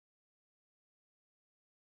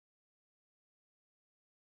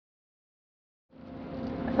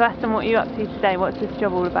So Aston, what are you up to today? What's this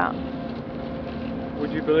job all about?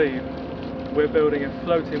 Would you believe we're building a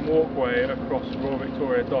floating walkway across Royal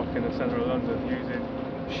Victoria Dock in the centre of London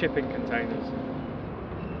using shipping containers.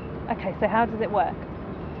 Okay, so how does it work?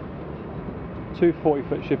 Two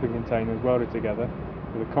 40-foot shipping containers welded together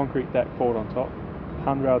with a concrete deck forward on top,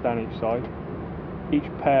 handrail down each side. Each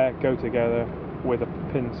pair go together with a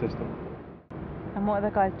pin system. And what are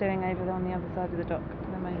the guys doing over there on the other side of the dock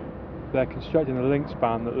at the moment? They're constructing a link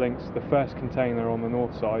span that links the first container on the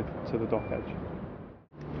north side to the dock edge.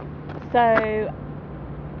 So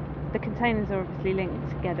the containers are obviously linked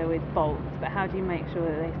together with bolts, but how do you make sure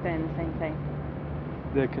that they stay in the same place?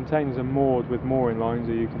 The containers are moored with mooring lines,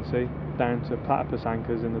 as you can see, down to platypus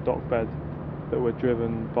anchors in the dock bed that were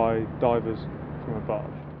driven by divers from a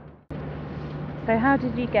barge. So how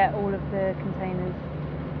did you get all of the containers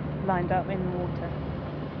lined up in the water?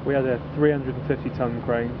 We had a 350-ton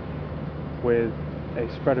crane with a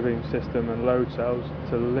spreader beam system and load cells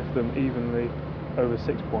to lift them evenly over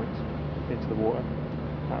 6 points into the water.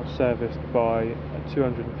 That was serviced by a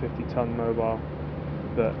 250-ton mobile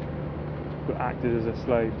that acted as a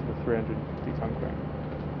slave to the 350-ton crane.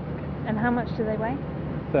 And how much do they weigh?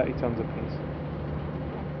 30 tons apiece.